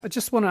I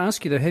just want to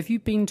ask you, though, have you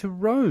been to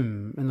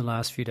Rome in the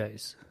last few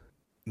days?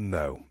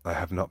 No, I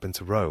have not been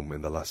to Rome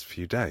in the last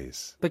few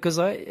days. Because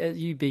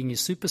you being your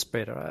super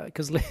spreader,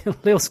 because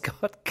Leo's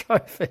got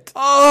COVID.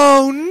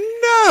 Oh,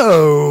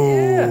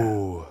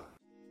 no! Yeah.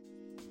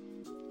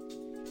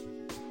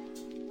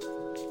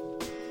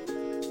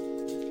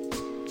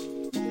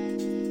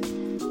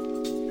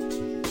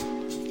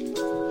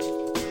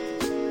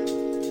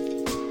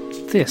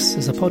 This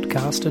is a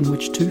podcast in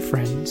which two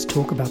friends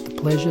talk about the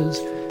pleasures,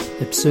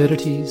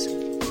 absurdities,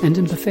 and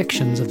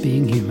imperfections of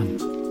being human.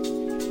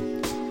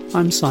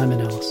 I'm Simon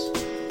Ellis.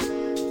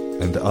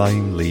 And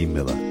I'm Lee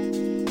Miller.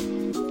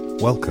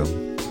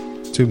 Welcome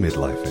to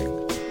Midlifing.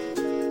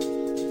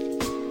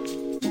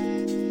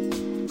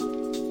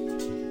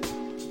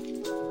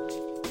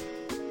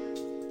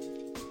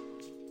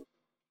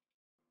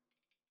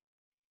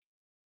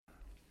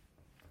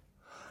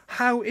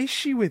 How is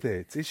she with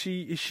it? Is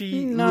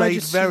she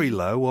laid very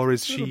low, or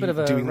is she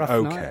doing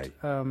okay?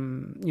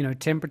 Night,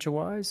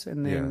 temperature-wise,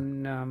 and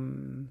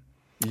then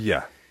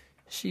yeah,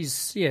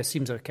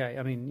 seems okay.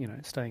 I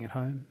mean, staying at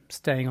home,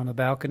 staying on the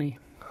balcony.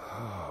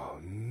 Oh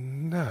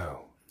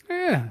no!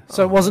 Yeah,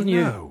 so it wasn't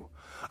you.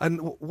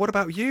 And what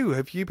about you?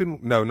 Have you been?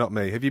 No, not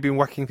me. Have you been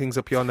whacking things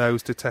up your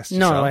nose to test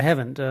No, yourself? I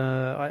haven't.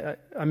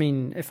 I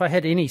mean, if I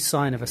had any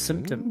sign of a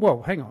symptom,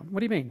 well, hang on. What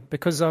do you mean?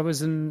 Because I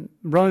was in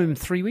Rome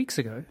 3 weeks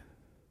ago.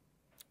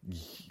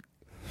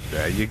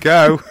 There you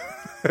go.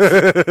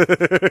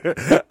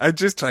 I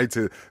just tried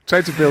to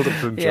build up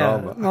some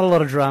drama. Not a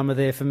lot of drama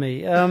there for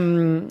me.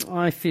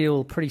 I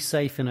feel pretty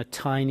safe in a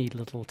tiny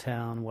little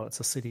town. Well, it's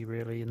a city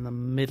really, in the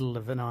middle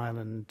of an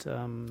island.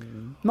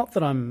 Not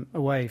that I'm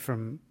away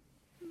from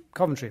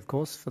Coventry, of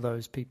course, for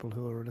those people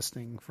who are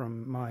listening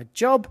from my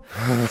job.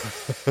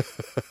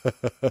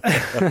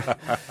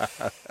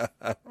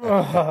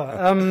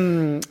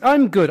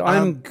 I'm good.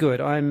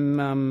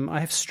 I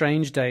have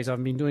strange days.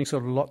 I've been doing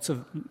sort of lots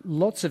of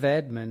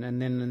admin, and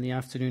then in the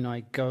afternoon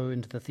I go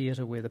into the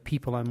theatre where the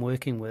people I'm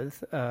working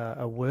with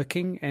are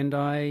working, and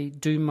I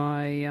do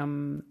my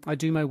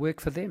work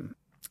for them.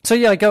 So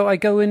yeah, I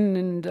go in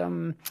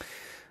and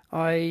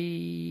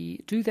I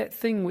do that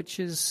thing which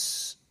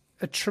is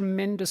a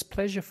tremendous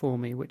pleasure for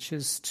me, which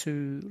is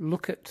to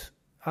look at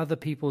other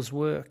people's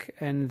work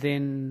and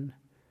then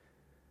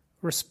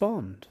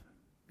respond,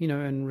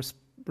 and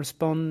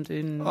respond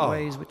in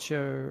ways which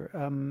are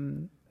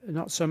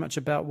not so much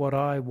about what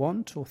I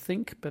want or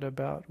think, but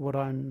about what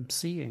I'm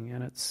seeing.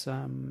 And it's,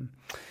 the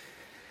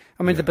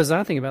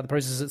bizarre thing about the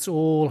process is it's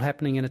all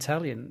happening in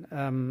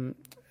Italian,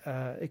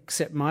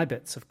 except my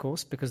bits, of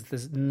course, because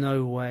there's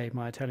no way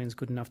my Italian's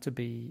good enough to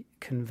be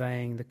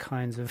conveying the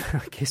kinds of,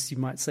 I guess you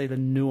might say, the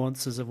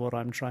nuances of what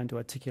I'm trying to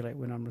articulate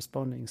when I'm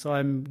responding. So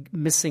I'm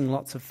missing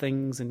lots of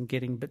things and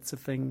getting bits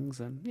of things,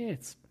 and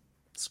it's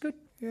good.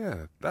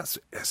 Yeah, that's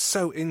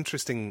so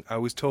interesting. I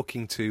was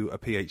talking to a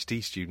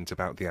PhD student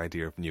about the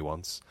idea of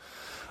nuance,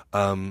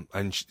 and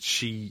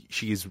she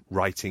is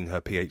writing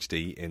her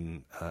PhD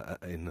in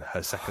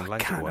her second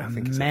language. I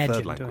think it's her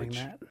third language.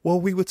 Doing that. Well,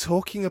 we were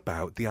talking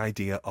about the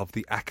idea of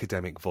the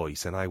academic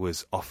voice, and I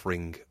was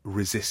offering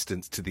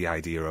resistance to the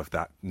idea of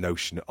that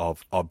notion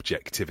of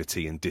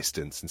objectivity and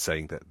distance, and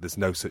saying that there's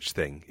no such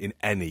thing in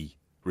any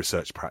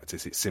research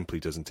practice. It simply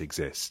doesn't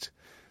exist.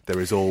 There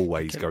is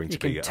always going to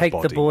be a body.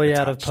 Take the boy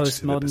out of attached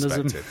to the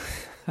postmodernism.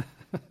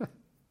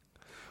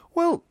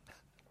 Well,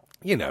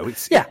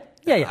 it's yeah.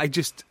 I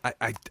just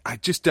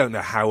don't know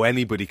how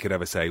anybody could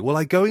ever say, well,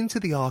 I go into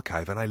the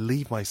archive and I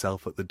leave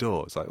myself at the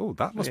door. It's like, oh,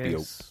 that must be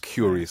a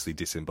curiously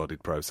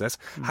disembodied process.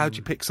 How do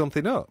you pick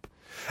something up?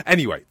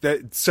 Anyway,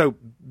 so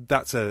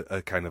that's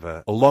a kind of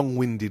a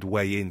long-winded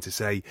way in to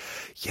say,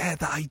 yeah,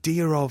 the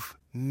idea of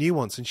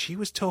nuance. And she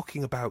was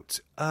talking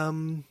about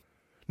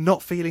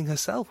not feeling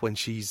herself when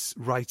she's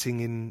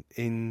writing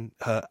in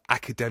her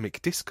academic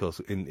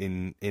discourse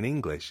in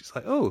English. It's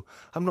like, oh,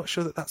 I'm not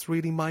sure that that's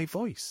really my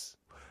voice.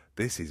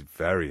 This is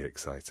very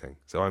exciting.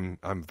 So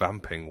I'm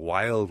vamping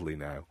wildly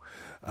now.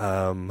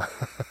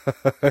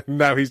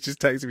 Now he's just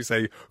texting me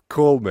saying,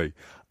 call me.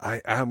 I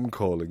am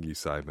calling you,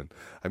 Simon.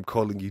 I'm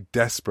calling you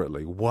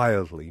desperately,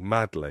 wildly,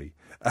 madly,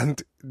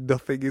 and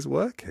nothing is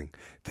working.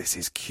 This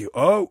is cute.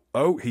 Oh,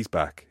 he's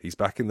back. He's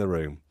back in the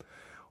room.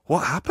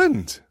 What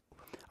happened?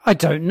 I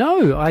don't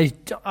know.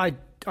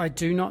 I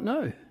do not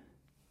know.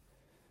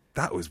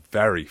 That was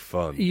very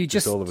fun. You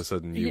just all of a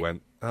sudden you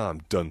went, I'm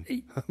done.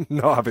 I'm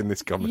not having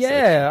this conversation.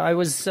 Yeah, I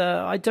was.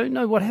 I don't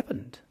know what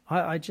happened.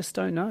 I just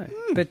don't know.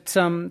 But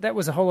that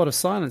was a whole lot of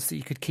silence that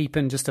you could keep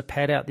in just to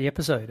pad out the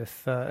episode.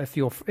 If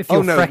your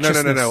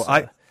fractiousness. No.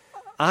 I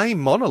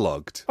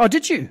monologued. Oh,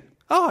 did you?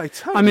 Oh, I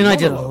totally. I mean, monologued. I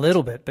did a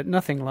little bit, but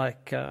nothing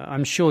like.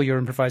 I'm sure your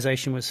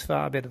improvisation was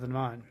far better than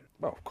mine.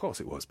 Well, of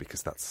course it was,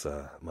 because that's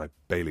my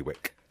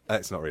bailiwick.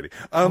 It's not really.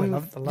 I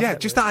love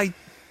that.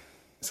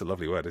 It's a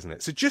lovely word, isn't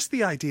it? So just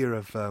the idea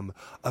of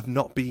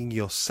not being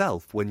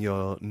yourself when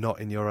you're not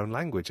in your own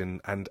language,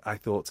 and I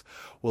thought,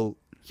 well,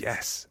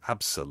 yes,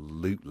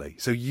 absolutely.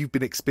 So you've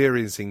been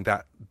experiencing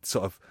that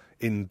sort of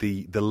in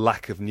the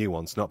lack of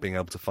nuance, not being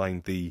able to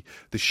find the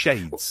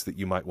shades that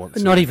you might want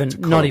to. Not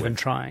even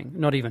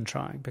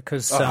trying,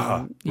 because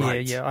right.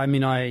 yeah. I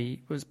mean, I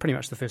was pretty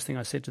much the first thing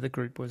I said to the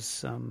group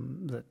was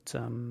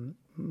that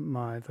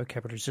my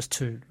vocabulary is just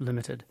too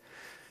limited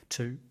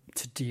to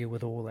deal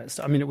with all that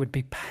stuff. I mean, it would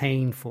be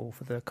painful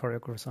for the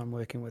choreographers I'm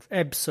working with.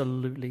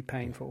 Absolutely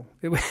painful.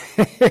 It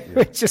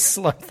would just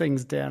slow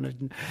things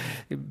down,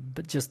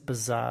 but just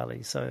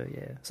bizarrely. So,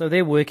 yeah. So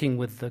they're working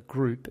with the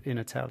group in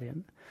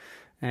Italian,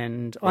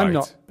 and I'm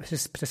not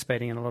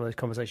participating in a lot of those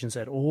conversations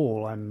at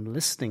all. I'm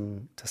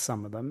listening to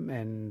some of them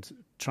and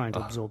trying to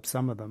absorb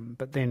some of them.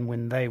 But then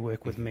when they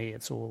work with me,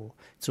 it's all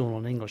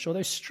in English.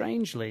 Although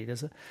strangely,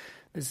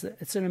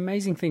 it's an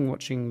amazing thing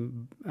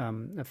watching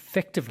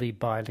effectively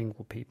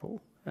bilingual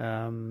people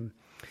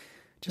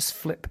just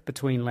flip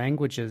between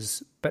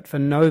languages, but for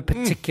no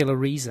particular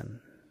reason.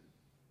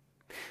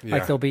 Yeah.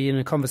 Like they'll be in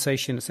a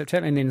conversation,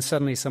 and then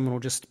suddenly someone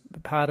will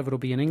part of it will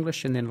be in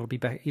English, and then it'll be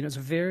back. It's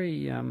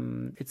very,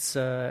 and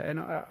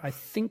I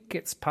think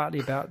it's partly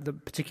about the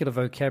particular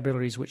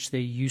vocabularies which they're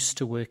used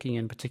to working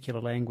in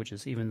particular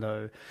languages, even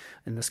though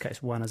in this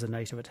case one is a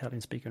native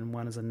Italian speaker and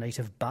one is a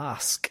native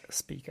Basque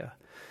speaker.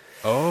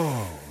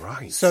 Oh,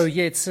 right. So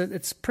yeah, it's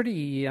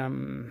pretty.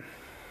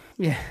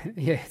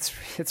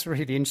 It's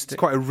really interesting. It's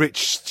quite a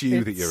rich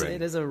stew that you're in.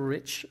 It is a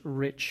rich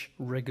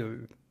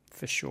ragu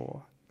for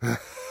sure.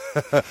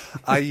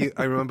 I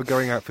remember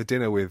going out for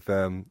dinner with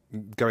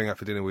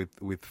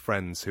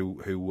friends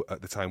who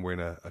at the time were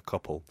in a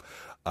couple.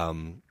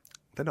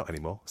 They're not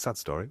anymore. Sad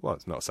story. Well,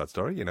 it's not a sad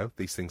story.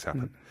 These things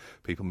happen.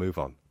 People move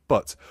on.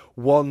 But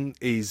one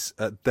is,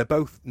 they're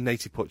both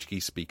native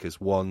Portuguese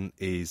speakers. One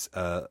is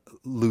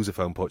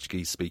Lusophone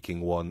Portuguese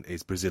speaking. One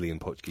is Brazilian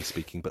Portuguese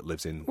speaking, but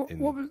lives in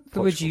Portugal. What was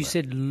the word you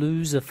said?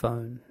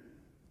 Lusophone.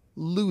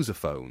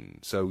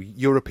 Lusophone. So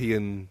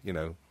European,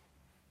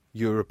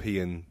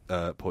 European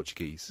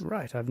Portuguese.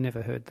 Right. I've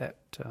never heard that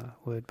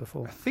word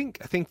before. I think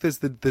there's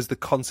the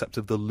concept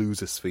of the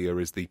Lusosphere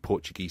is the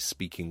Portuguese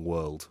speaking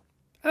world.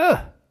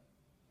 There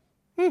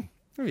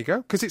you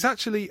go. Because it's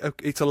actually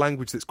it's a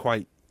language that's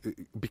quite.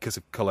 Because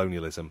of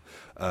colonialism.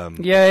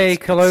 Yay,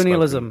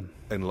 colonialism.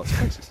 In lots of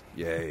places.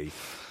 Yay.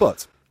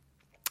 But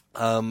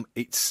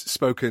it's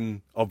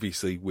spoken,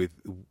 obviously,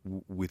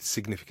 with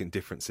significant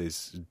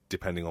differences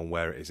depending on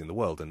where it is in the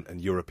world.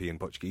 And European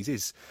Portuguese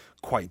is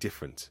quite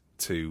different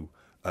to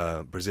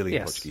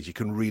Brazilian Portuguese. You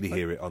can really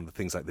hear it on the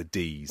things like the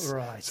Ds.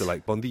 Right. So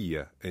like bom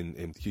dia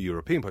in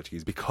European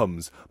Portuguese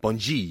becomes bom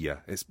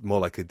dia. It's more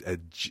like a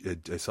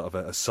sort of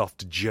a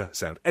soft j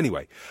sound.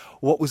 Anyway,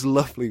 what was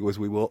lovely was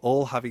we were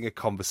all having a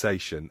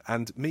conversation,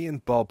 and me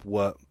and Bob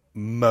were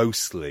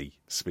mostly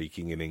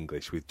speaking in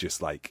English with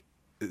just like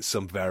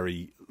some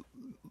very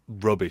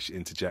rubbish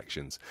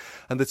interjections.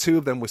 And the two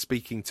of them were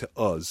speaking to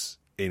us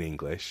in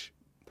English.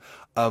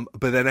 But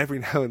then every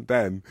now and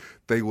then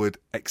they would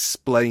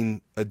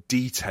explain a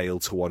detail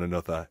to one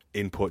another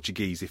in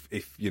Portuguese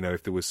if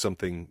there was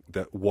something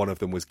that one of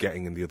them was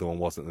getting and the other one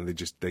wasn't, and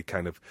they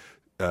kind of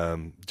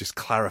just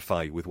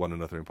clarify with one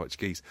another in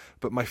Portuguese.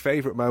 But my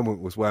favourite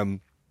moment was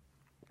when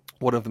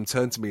one of them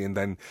turned to me and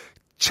then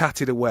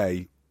chatted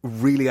away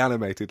really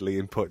animatedly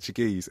in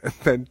Portuguese and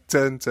then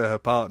turned to her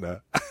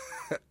partner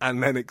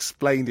and then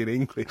explained in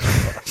English.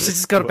 She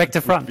just got it back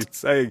to front.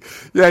 Saying,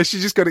 yeah, she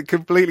just got it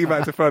completely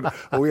back to front.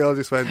 And we all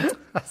just went,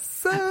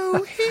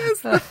 so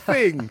here's the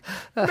thing.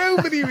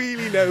 Nobody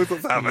really knows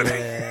what's happening.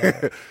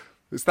 Yeah.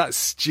 It's that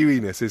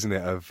stewiness, isn't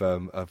it,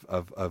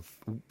 of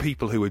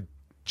people who are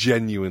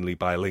genuinely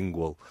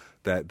bilingual,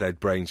 their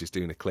brains just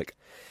doing a click.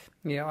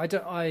 Yeah, I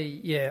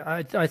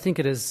think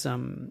it is.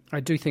 I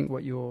do think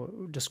what you're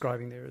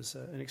describing there is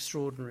an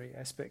extraordinary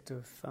aspect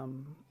of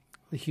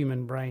the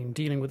human brain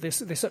dealing with this.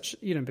 There's such,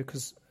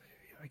 because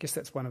I guess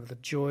that's one of the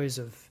joys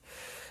of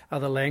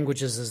other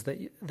languages is that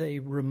they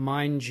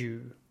remind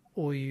you,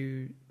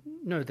 they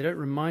don't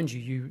remind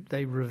you.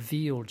 They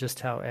reveal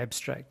just how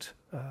abstract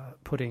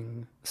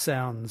putting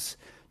sounds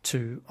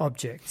to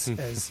objects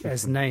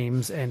as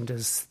names and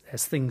as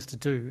things to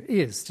do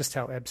is, just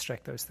how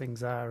abstract those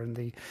things are, and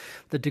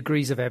the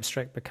degrees of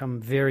abstract become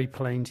very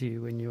plain to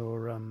you when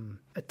you're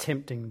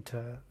attempting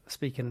to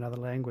speak in another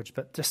language.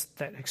 But just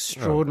that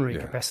extraordinary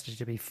capacity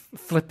to be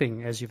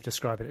flipping, as you've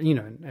described it,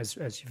 as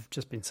you've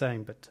just been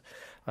saying. But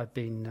I've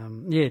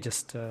been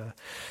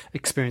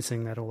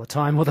experiencing that all the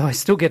time, although I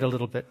still get a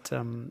little bit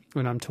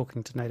when I'm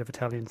talking to native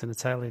Italians in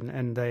Italian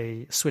and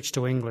they switch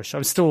to English.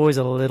 I'm still always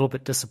a little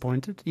bit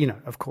disappointed,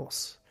 of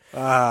course. It's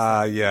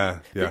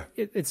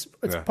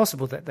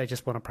possible that they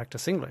just want to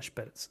practice English,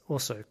 but it's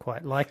also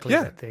quite likely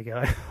that they're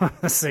going,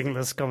 this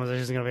English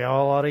conversation is going to be a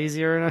whole lot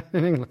easier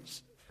in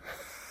English.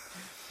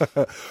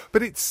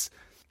 But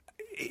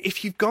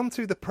if you've gone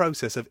through the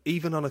process of,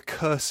 even on a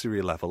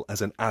cursory level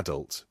as an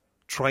adult,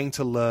 trying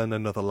to learn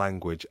another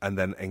language and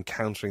then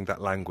encountering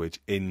that language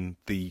in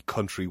the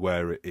country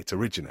where it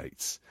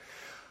originates,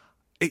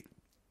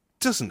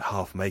 doesn't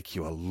half make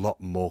you a lot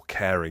more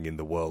caring in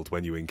the world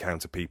when you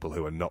encounter people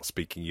who are not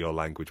speaking your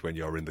language when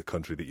you're in the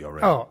country that you're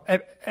in? Oh,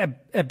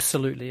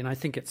 absolutely. And I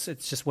think it's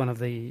just one of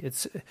the,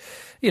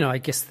 I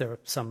guess there are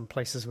some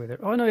places where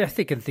I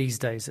think in these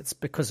days it's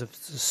because of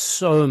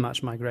so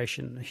much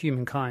migration,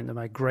 the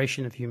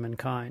migration of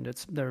humankind.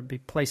 There would be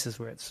places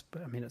where it's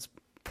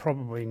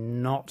probably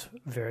not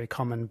very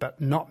common, but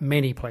not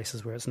many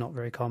places where it's not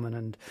very common.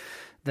 And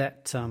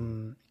that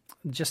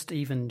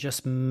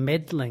just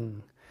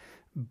meddling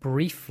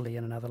briefly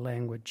in another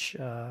language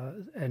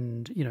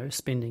and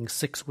spending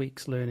 6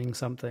 weeks learning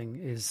something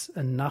is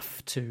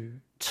enough to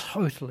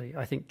totally,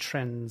 I think,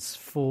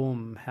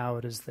 transform how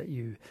it is that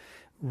you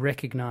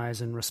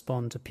recognize and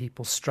respond to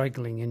people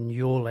struggling in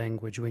your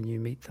language when you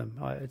meet them.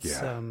 There's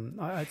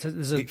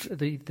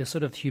the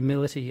sort of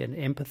humility and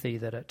empathy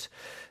that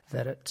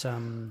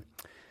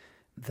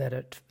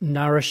it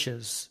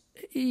nourishes.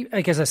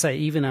 I guess I say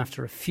even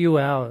after a few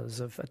hours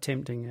of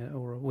attempting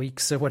or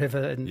weeks or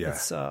whatever, and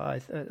I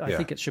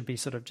think it should be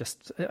sort of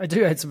just. I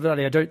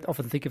don't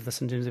often think of this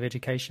in terms of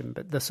education,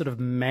 but the sort of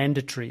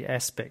mandatory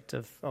aspect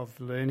of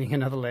learning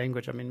another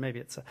language. I mean, maybe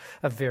it's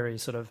a very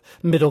sort of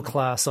middle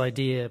class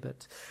idea,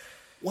 but.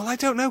 Well, I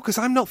don't know, because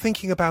I'm not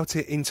thinking about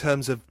it in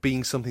terms of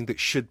being something that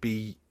should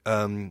be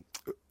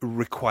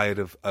required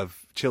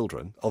of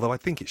children. Although I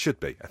think it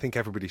should be. I think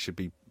everybody should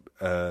be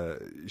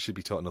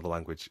taught another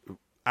language.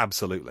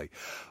 Absolutely.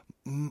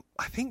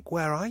 I think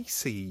where I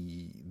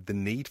see the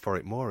need for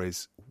it more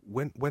is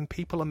when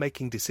people are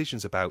making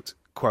decisions about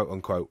quote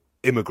unquote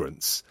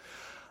immigrants.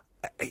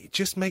 It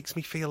just makes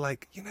me feel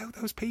like,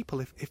 those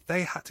people, if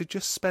they had to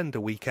just spend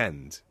a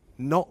weekend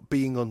not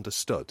being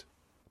understood,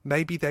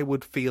 maybe they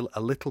would feel a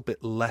little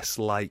bit less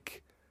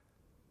like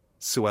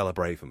Suella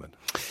Braverman.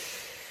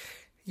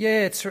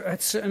 Yeah,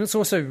 it's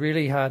also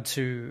really hard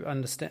to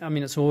understand. I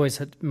mean, it's always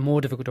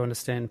more difficult to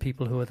understand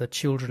people who are the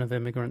children of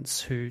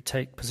immigrants who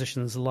take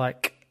positions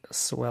like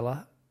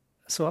Suella,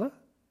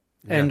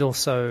 and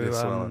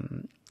also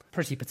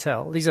Priti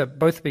Patel. These are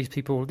both of these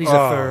people. These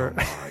are for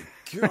my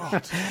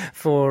God.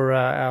 for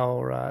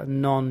our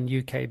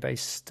non-UK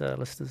based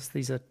listeners.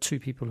 These are two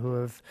people who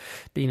have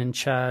been in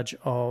charge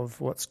of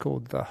what's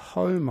called the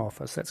Home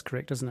Office. That's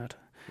correct, isn't it?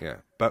 Yeah,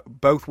 but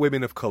both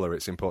women of colour.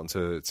 It's important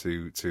to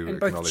and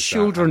acknowledge both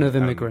children that. of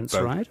immigrants,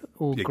 right?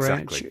 Or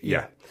exactly.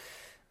 Yeah.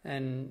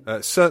 And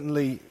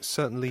certainly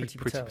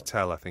Priti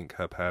Patel. I think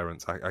her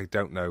parents. I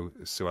don't know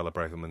Suella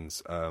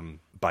Braverman's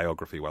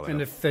biography well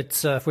enough. And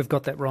if we've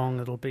got that wrong,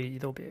 there'll be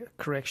a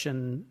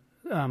correction.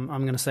 I'm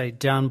going to say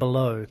down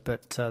below,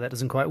 but that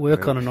doesn't quite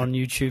work on a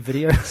non-YouTube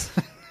video.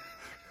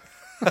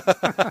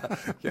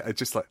 Yeah,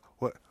 just like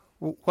what.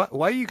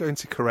 Why are you going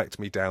to correct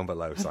me down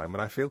below, Simon?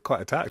 I feel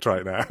quite attacked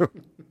right now.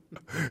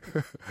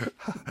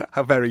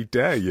 How very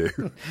dare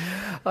you?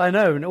 I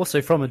know, and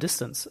also from a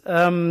distance.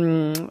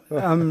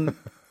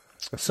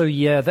 So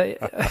yeah,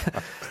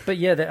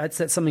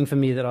 that's something for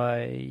me that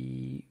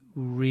I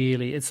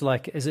really. It's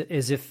like as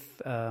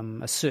if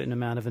a certain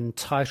amount of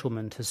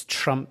entitlement has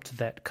trumped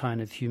that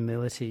kind of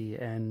humility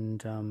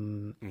and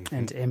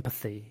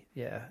empathy.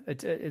 Yeah,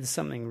 it's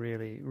something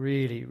really,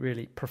 really,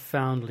 really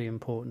profoundly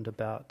important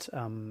about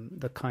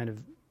the kind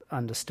of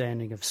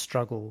understanding of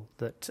struggle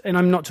that. And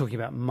I'm not talking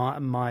about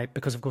my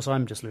because of course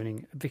I'm just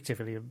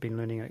effectively I've been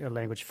learning a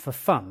language for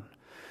fun.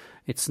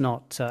 It's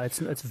not.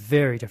 It's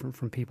very different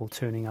from people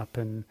turning up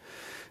in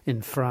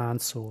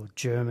France or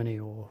Germany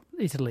or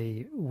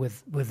Italy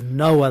with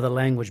no other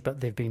language, but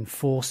they've been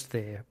forced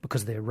there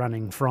because they're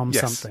running from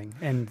something.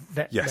 And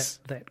that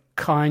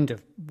kind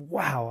of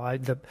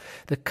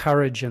the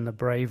courage and the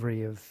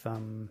bravery of.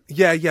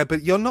 Yeah,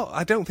 but you're not.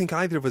 I don't think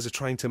either of us are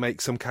trying to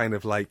make some kind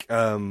of like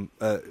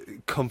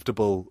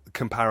comfortable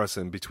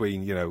comparison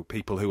between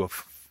people who are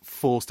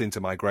forced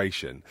into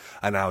migration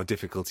and our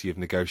difficulty of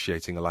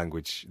negotiating a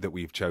language that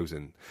we've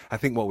chosen. I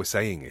think what we're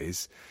saying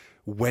is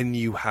when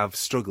you have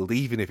struggled,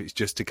 even if it's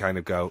just to kind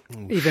of go,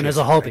 even as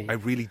a hobby, I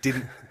really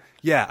didn't.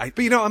 Yeah,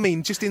 but you know what I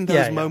mean? Just in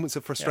those moments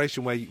of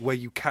frustration where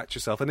you catch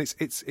yourself, and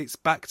it's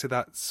back to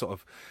that sort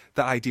of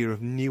that idea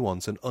of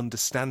nuance and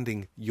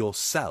understanding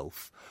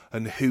yourself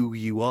and who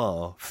you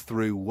are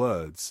through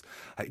words.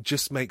 It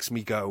just makes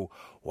me go,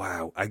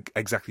 wow,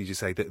 exactly as you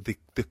say,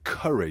 the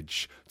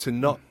courage to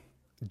not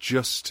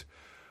just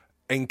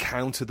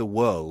encounter the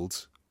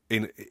world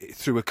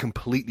through a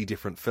completely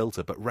different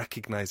filter, but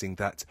recognizing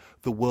that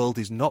the world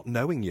is not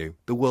knowing you,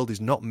 the world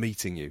is not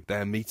meeting you.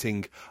 They're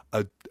meeting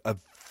a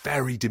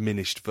very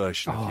diminished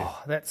version of you.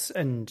 That's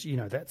I mean,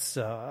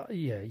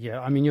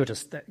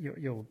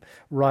 you're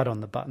right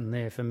on the button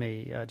there for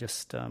me.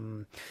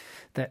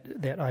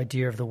 That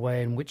idea of the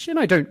way in which, and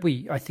I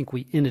think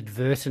we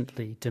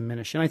inadvertently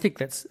diminish, and I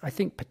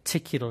think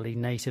particularly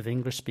native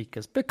English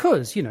speakers,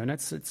 because and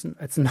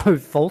it's no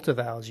fault of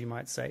ours, you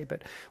might say,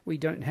 but we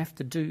don't have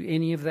to do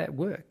any of that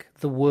work.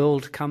 The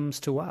world comes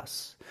to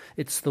us.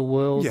 It's the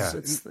world's. Yeah.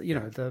 It's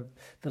the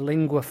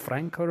lingua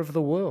franca of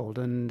the world,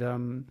 and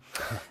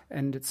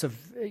so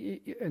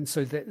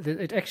that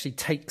it actually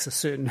takes a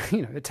certain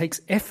it takes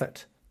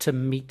effort to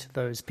meet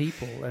those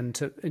people and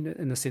to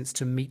in a sense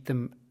to meet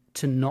them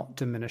to not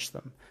diminish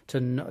them,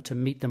 to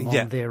meet them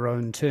on their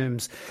own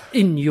terms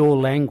in your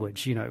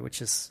language,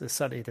 which is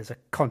suddenly there's a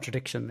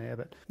contradiction there.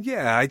 But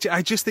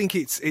I just think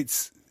it's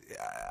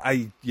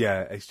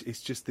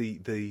just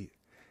the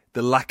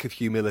lack of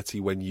humility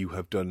when you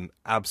have done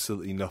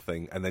absolutely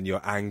nothing, and then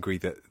you're angry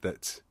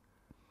that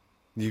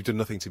you've done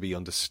nothing to be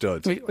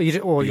understood,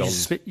 or you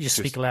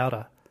speak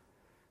louder.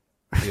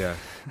 Yeah,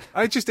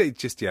 I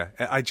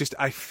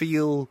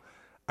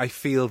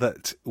feel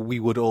that we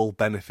would all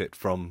benefit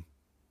from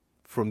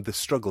the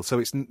struggle.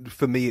 So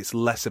for me, it's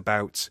less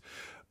about,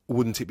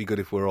 wouldn't it be good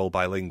if we're all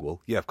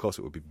bilingual? Yeah, of course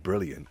it would be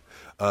brilliant.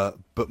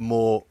 But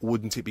more,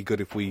 wouldn't it be good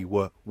if we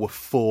were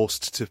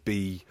forced to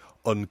be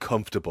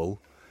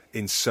uncomfortable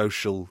in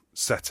social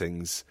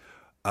settings,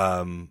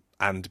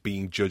 and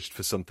being judged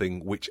for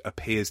something which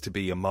appears to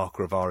be a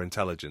marker of our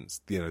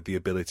intelligence, the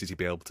ability to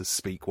be able to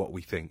speak what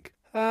we think.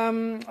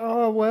 Did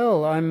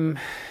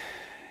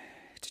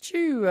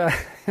you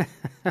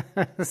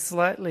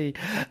slightly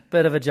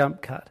bit of a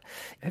jump cut?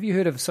 Have you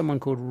heard of someone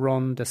called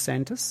Ron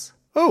DeSantis?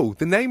 Oh,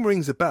 the name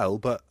rings a bell,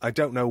 but I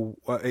don't know.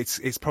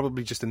 It's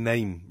probably just a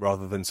name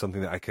rather than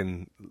something that I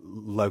can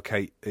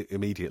locate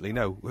immediately.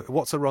 No,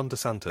 what's a Ron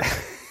DeSantis?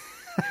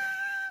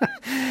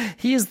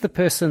 He is the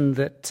person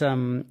that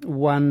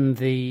won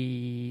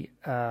the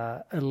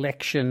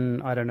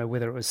election. I don't know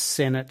whether it was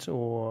Senate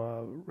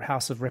or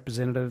House of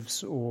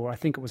Representatives, or I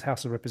think it was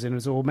House of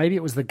Representatives, or maybe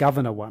it was the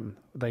governor one.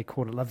 They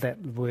call it, love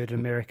that word in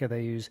America.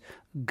 They use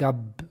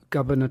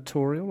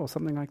gubernatorial or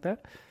something like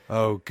that.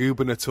 Oh,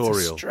 gubernatorial.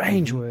 It's a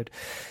strange word.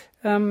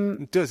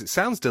 It does. It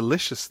sounds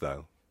delicious,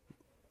 though.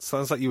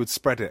 Sounds like you would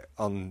spread it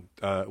on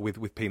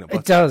with peanut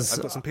butter. It does.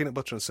 I've got some peanut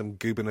butter and some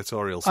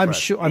gubernatorial spread.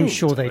 I'm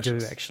sure they do,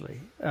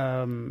 actually.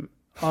 So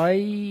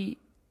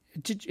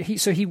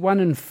he won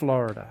in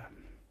Florida.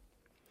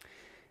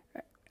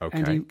 Okay,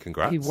 and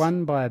congrats. He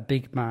won by a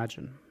big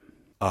margin.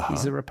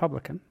 He's a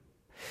Republican.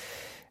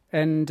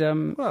 And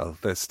well,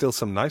 there's still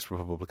some nice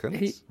Republicans.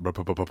 His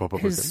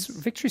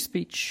victory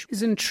speech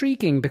is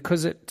intriguing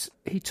because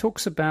he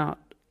talks about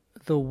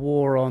the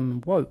war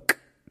on woke.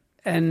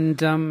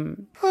 And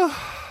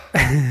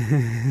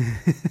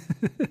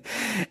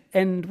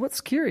and what's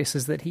curious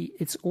is that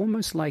it's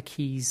almost like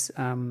he's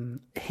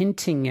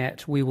hinting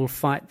at, we will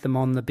fight them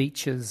on the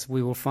beaches,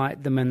 we will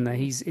fight them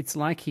it's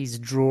like he's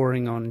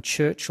drawing on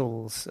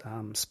Churchill's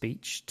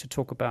speech to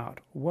talk about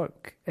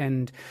woke.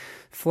 And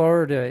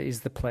Florida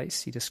is the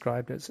place he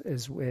described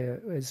as where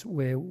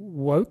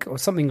woke, or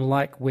something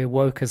like where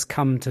woke has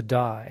come to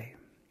die.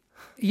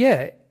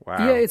 Yeah. Wow.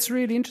 Yeah, it's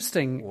really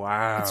interesting.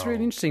 Wow. It's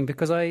really interesting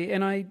because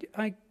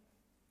I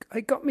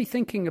got me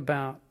thinking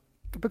about,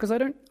 because I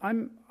don't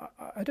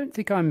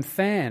think I'm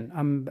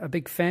a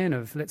big fan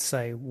of, let's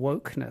say,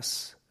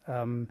 wokeness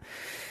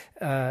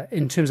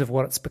in terms of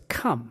what it's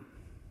become.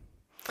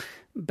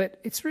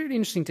 But it's really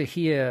interesting to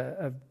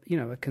hear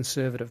a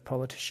conservative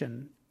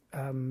politician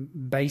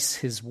base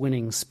his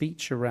winning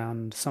speech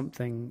around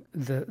something,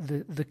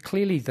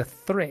 clearly the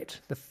threat,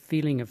 the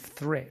feeling of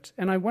threat.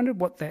 And I wondered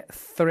what that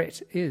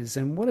threat is,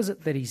 and what is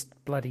it that he's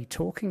bloody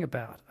talking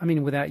about? I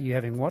mean, without you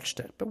having watched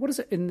it, but what is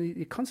it in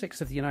the context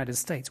of the United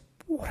States?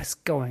 What is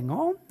going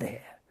on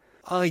there?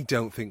 I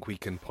don't think we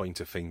can point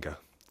a finger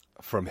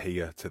from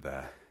here to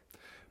there,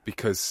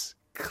 because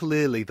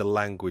clearly the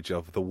language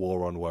of the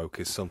war on woke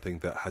is something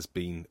that has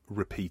been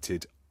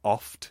repeated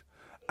oft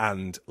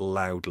and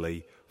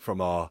loudly from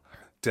our,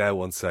 dare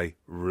one say,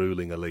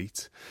 ruling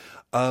elite.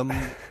 In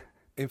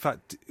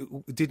fact,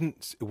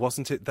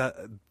 wasn't it that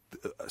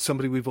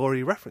somebody we've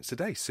already referenced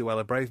today,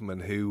 Suella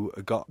Braverman, who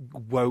got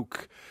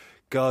woke,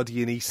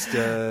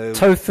 Guardianista,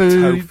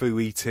 tofu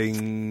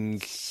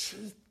eating,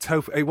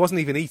 tofu. It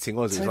wasn't even eating,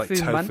 was it? It was like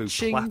tofu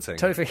munching, platting,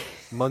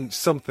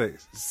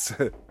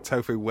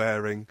 tofu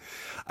wearing,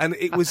 and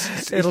it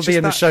was. It'll be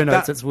in the show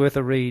notes. It's worth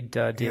a read,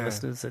 dear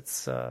listeners.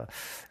 It's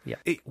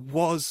It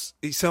was.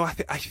 So I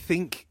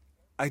think.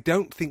 I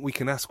don't think we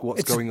can ask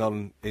what's going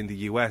on in the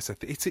US.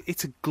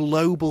 It's a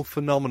global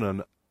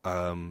phenomenon.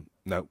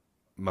 No,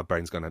 my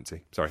brain's gone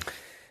empty. Sorry.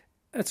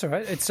 That's all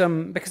right. It's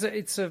because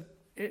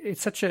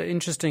it's such an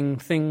interesting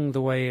thing,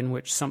 the way in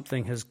which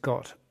something has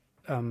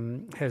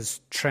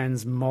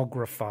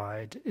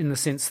transmogrified, in the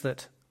sense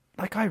that,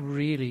 like,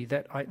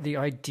 the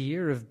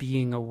idea of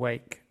being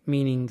awake,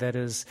 meaning that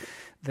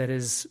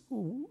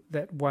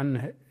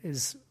one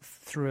is,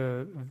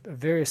 through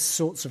various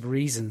sorts of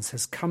reasons,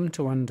 has come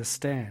to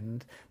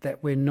understand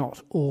that we're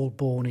not all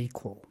born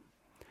equal.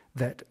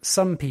 That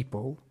some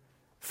people,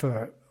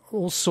 for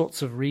all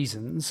sorts of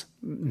reasons,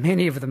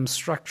 many of them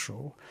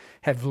structural,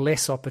 have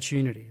less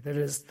opportunity. That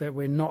is, that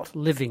we're not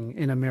living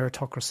in a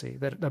meritocracy,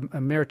 that a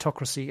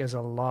meritocracy is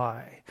a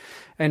lie.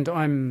 And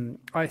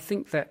I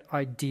think that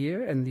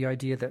idea, and the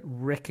idea that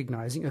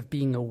recognizing, of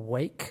being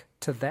awake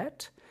to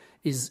that,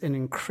 is an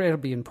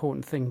incredibly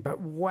important thing. But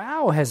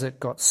wow, has it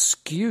got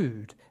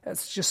skewed?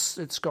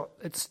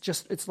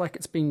 It's like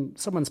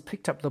someone's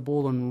picked up the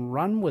ball and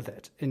run with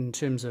it, in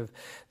terms of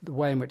the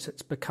way in which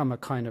it's become a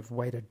kind of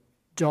way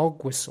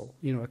dog whistle,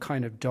 a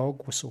kind of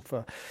dog whistle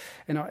for,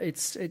 and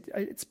it's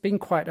been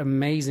quite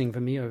amazing for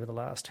me over the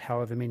last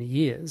however many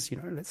years,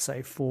 let's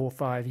say 4 or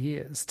 5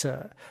 years,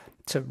 to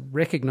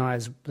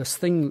recognize this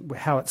thing,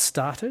 how it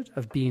started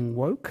of being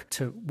woke,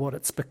 to what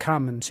it's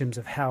become in terms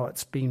of how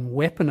it's been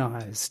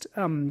weaponized,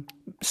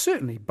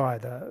 certainly by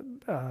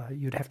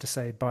you'd have to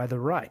say by the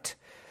right,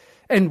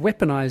 and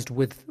weaponized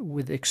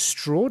with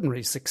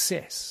extraordinary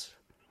success.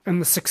 And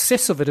the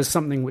success of it is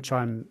something which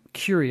I'm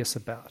curious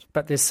about.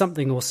 But there's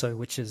something also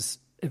which is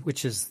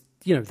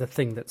the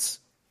thing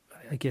that's,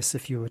 I guess,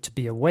 if you were to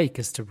be awake,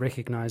 is to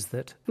recognize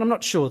that. And I'm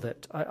not sure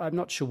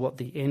what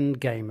the end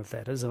game of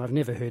that is, and I've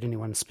never heard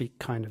anyone speak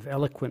kind of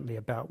eloquently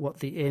about what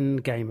the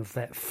end game of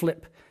that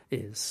flip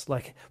is.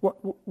 Like, what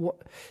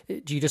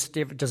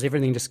does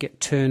everything just get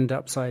turned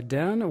upside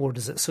down, or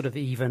does it sort of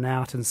even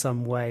out in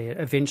some way?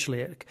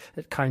 Eventually, it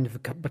kind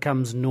of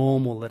becomes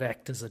normal that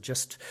actors are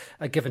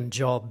given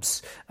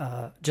jobs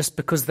just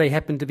because they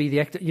happen to be the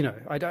actor.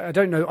 I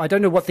don't know. I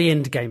don't know what the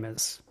end game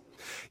is.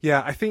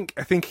 Yeah, I think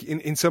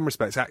in some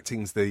respects,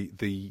 acting's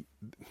the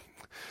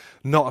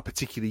not a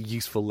particularly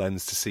useful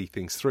lens to see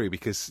things through,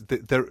 because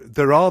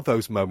there are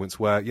those moments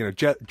where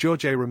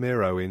George A.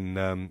 Romero in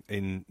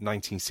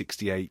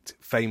 1968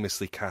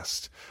 famously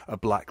cast a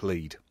black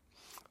lead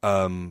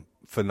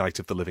for Night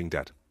of the Living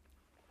Dead,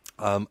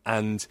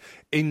 and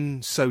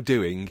in so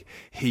doing,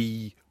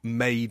 he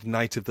made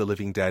Night of the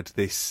Living Dead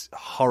this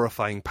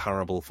horrifying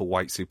parable for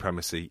white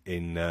supremacy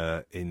in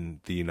the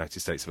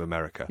United States of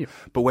America. Yeah.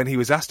 But when he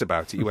was asked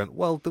about it, he went,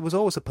 well, there was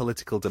always a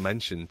political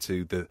dimension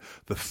to the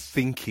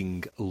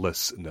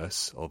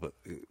thinkinglessness,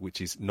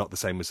 which is not the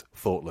same as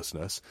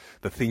thoughtlessness,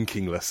 the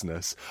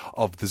thinkinglessness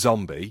of the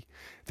zombie.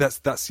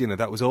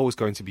 That was always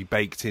going to be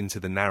baked into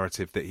the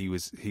narrative that he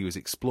was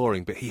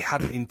exploring, but he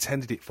hadn't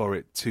intended for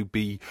it to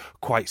be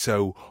quite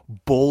so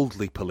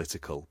baldly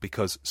political,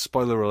 because,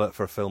 spoiler alert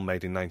for a film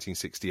made in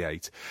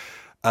 1968,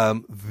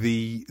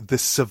 the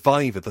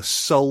survivor, the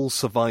sole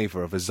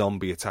survivor of a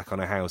zombie attack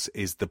on a house,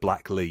 is the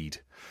black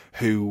lead,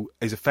 who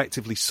is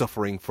effectively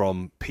suffering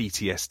from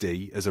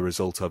PTSD as a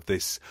result of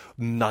this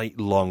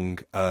night-long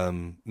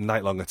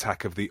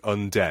attack of the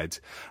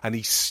undead, and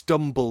he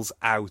stumbles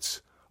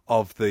out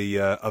of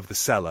the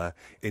cellar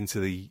into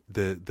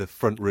the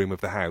front room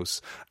of the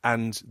house,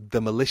 and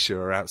the militia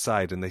are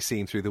outside, and they see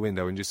him through the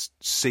window and just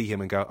see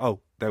him and go, oh,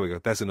 there we go,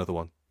 there's another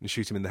one, and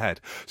shoot him in the head.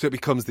 So it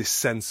becomes this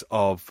sense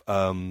of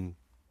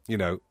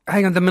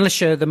Hang on, the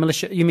militia.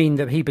 You mean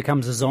that he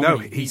becomes a zombie? No,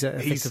 he's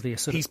effectively a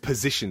sort of... He's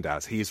positioned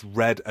as, he is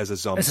read as a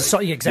zombie.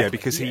 Exactly. Yeah,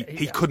 because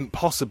he couldn't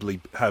possibly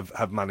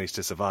have managed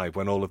to survive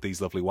when all of these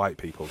lovely white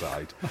people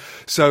died.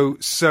 so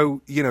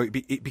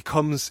it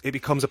becomes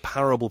a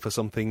parable for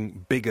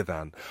something bigger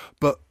than.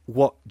 But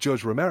what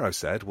George Romero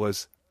said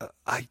was,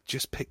 I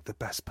just picked the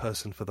best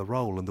person for the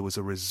role, and there was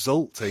a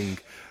resulting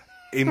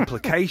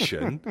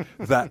implication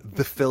that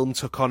the film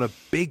took on a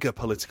bigger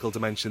political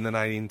dimension than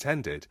I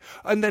intended.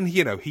 And then,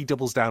 he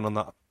doubles down on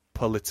that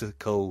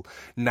political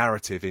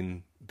narrative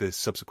in the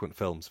subsequent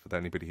films. For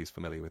anybody who's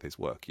familiar with his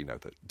work,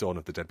 that Dawn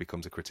of the Dead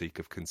becomes a critique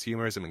of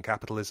consumerism and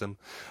capitalism,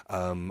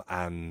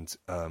 and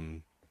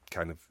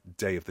kind of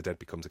Day of the Dead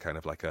becomes a kind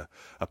of like an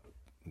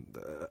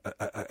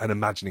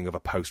imagining of a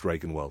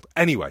post-Reagan world.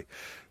 Anyway,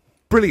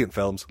 brilliant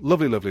films,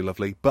 lovely,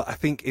 but I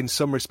think in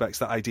some respects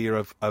that idea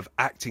of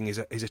acting is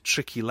a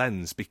tricky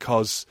lens,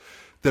 because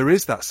there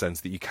is that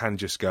sense that you can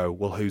just go,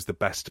 well, who's the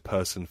best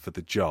person for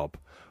the job?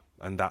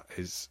 And that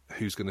is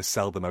who's going to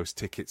sell the most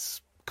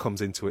tickets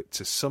comes into it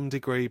to some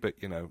degree, but,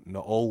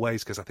 not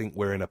always, because I think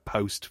we're in a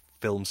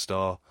post-film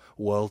star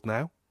world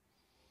now.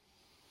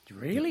 Do you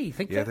really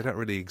think that? Yeah, they don't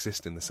really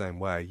exist in the same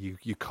way.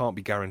 You can't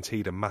be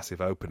guaranteed a massive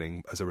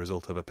opening as a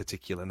result of a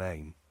particular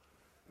name.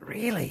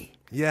 Really?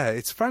 Yeah,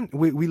 it's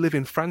we live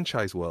in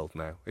franchise world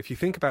now. If you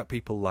think about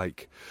people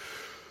like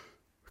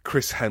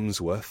Chris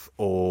Hemsworth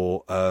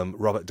or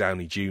Robert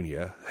Downey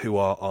Jr., who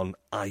are on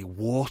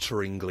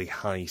eye-wateringly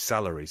high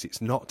salaries,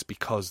 it's not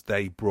because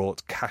they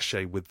brought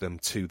cachet with them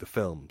to the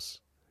films.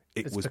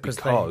 It's because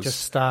they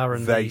just starred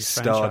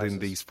in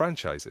these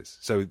franchises.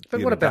 So,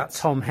 but what about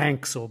Tom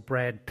Hanks or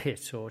Brad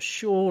Pitt? Or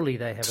surely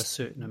they have a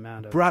certain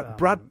amount of...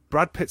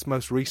 Brad Pitt's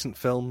most recent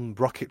film,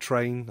 Rocket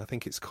Train, I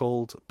think it's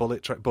called,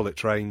 Bullet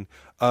Train.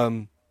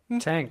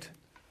 Tanked.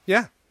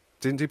 Yeah.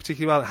 Didn't do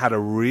particularly well. It had a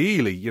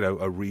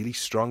really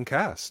strong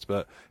cast,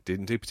 but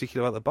didn't do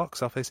particularly well at the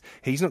box office.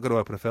 He's not going to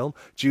open a film.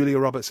 Julia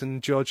Roberts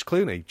and George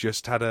Clooney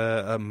just had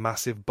a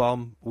massive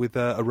bomb with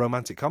a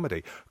romantic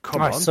comedy.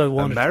 I so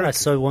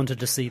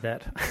wanted to see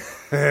that.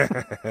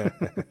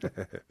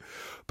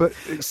 But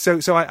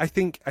so I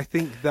think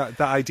that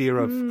idea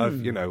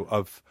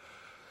of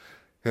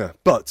yeah.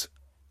 But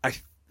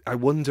I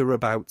wonder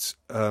about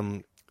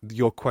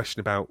your question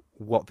about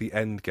what the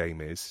end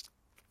game is.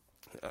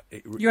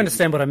 You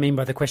understand what I mean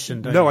by the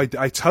question, don't you? No, I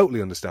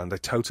totally understand. I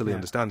totally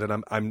understand,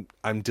 and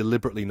I'm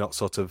deliberately not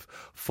sort of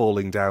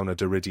falling down a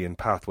Derridian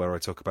path where I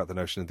talk about the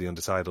notion of the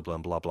undecidable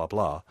and blah blah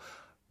blah.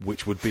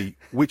 which would be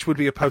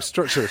a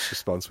post-structuralist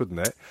response, wouldn't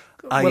it?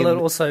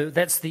 Also,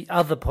 that's the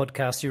other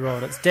podcast you're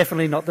on. It's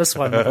definitely not this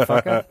one,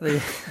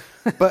 motherfucker.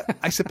 But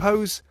I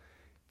suppose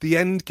the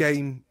end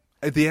game's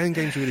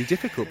really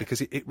difficult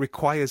because it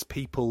requires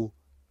people.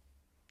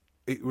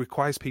 It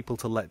requires people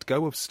to let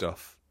go of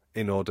stuff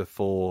in order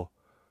for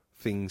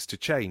things to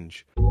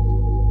change.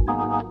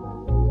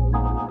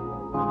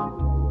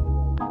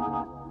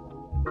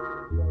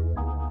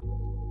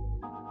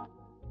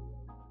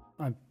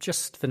 I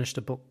just finished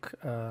a book,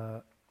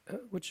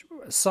 which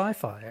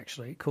sci-fi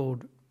actually,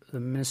 called The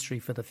Ministry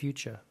for the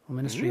Future, or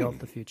Ministry of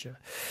the Future.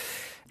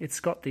 It's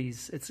got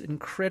it's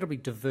incredibly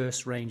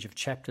diverse range of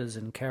chapters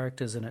and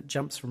characters, and it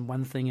jumps from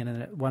one thing, and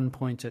then at one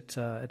point it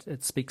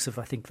speaks of,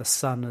 I think, the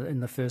sun in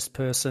the first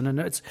person, and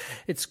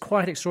it's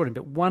quite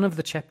extraordinary. But one of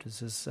the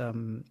chapters is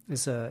written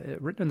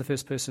in the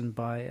first person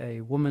by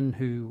a woman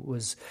who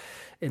was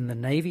in the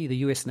Navy, the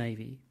U.S.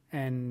 Navy.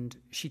 And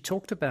she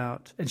talked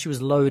about, and she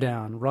was low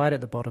down, right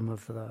at the bottom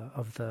of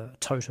the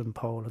totem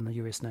pole in the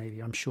U.S. Navy.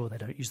 I'm sure they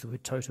don't use the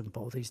word totem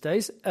pole these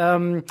days.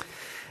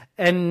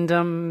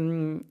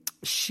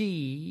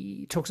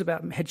 She talks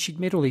about she'd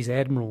met all these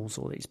admirals,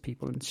 all these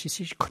people, and she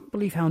said she couldn't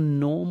believe how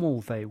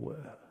normal they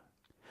were.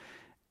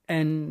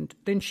 And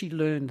then she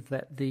learned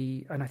that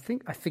and I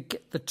think I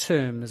forget the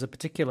term. It's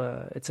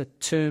a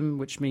term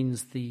which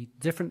means the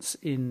difference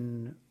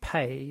in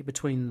pay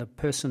between the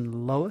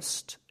person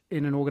lowest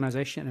in an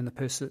organization and the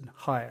person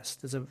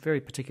highest. There's a very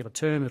particular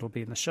term. It'll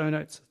be in the show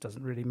notes. It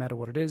doesn't really matter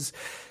what it is.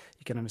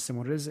 You can understand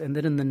what it is. And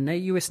then in the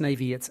US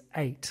Navy, it's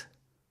 8.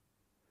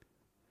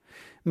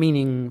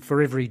 Meaning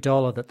for every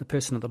 $1 that the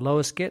person at the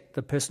lowest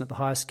the person at the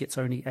highest gets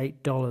only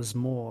 $8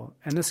 more.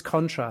 And this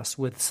contrasts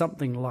with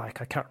something like,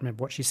 I can't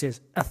remember what she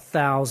says,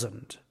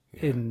 1,000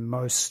 in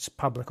most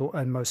public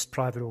and most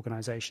private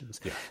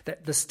organizations. Yeah.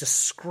 That this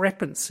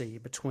discrepancy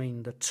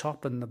between the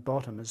top and the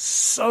bottom is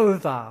so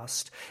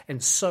vast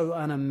and so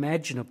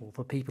unimaginable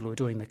for people who are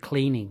doing the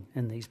cleaning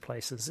in these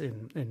places,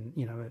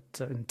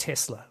 in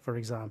Tesla, for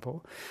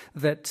example,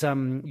 that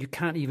you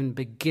can't even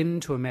begin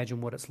to imagine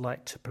what it's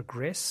like to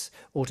progress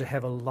or to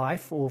have a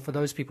life, or for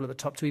those people at the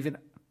top to even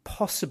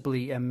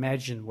possibly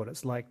imagine what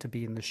it's like to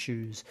be in the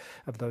shoes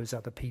of those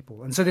other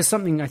people. And so there's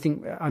something, I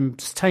think, I'm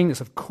saying this,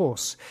 of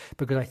course,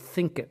 because I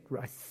think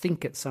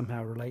it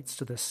somehow relates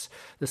to this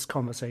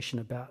conversation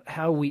about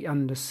how we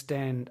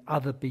understand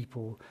other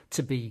people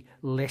to be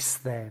less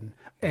than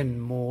and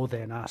more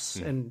than us,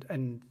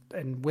 and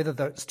whether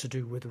that's to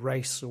do with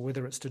race or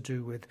whether it's to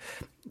do with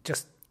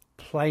just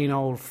plain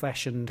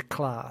old-fashioned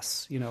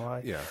class.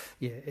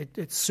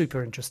 It's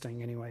super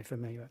interesting anyway for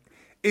me.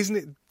 Isn't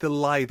it the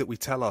lie that we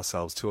tell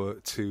ourselves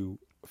to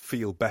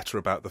feel better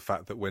about the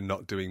fact that we're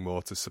not doing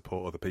more to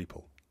support other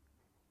people?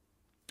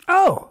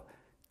 Oh,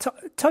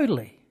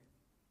 totally.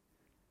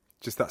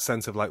 Just that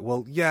sense of like,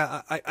 well,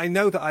 yeah, I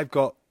know that I've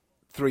got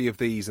 3 of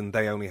these and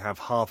they only have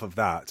half of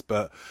that,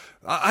 but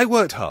I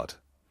worked hard.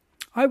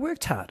 I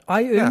worked hard.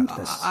 I earned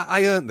this.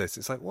 I earned this.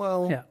 It's like,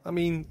 well, yeah. I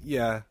mean,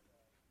 yeah,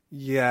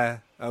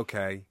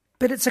 okay.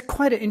 But it's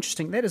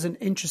that is an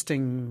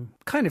interesting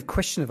kind of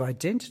question of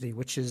identity,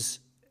 which is,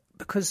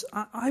 because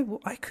I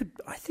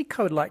think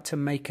I would like to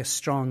make a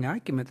strong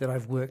argument that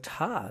I've worked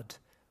hard,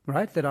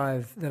 right? That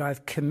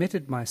I've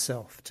committed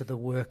myself to the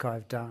work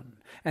I've done,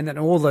 and then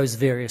all those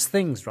various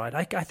things, right?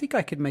 I think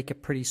I could make a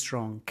pretty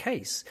strong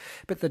case.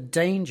 But the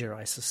danger,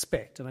 I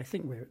suspect, and I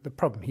think the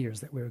problem here is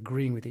that we're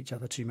agreeing with each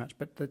other too much.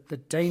 But the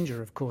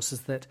danger, of course,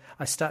 is that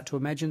I start to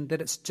imagine that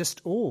it's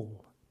just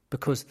all.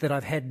 Because that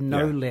I've had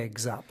no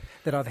legs up,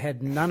 that I've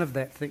had none of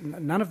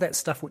that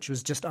stuff which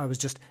I was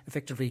just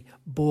effectively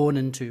born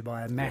into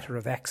by a matter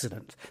of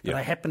accident. That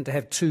I happen to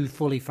have 2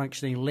 fully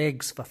functioning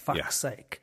legs, for fuck's sake.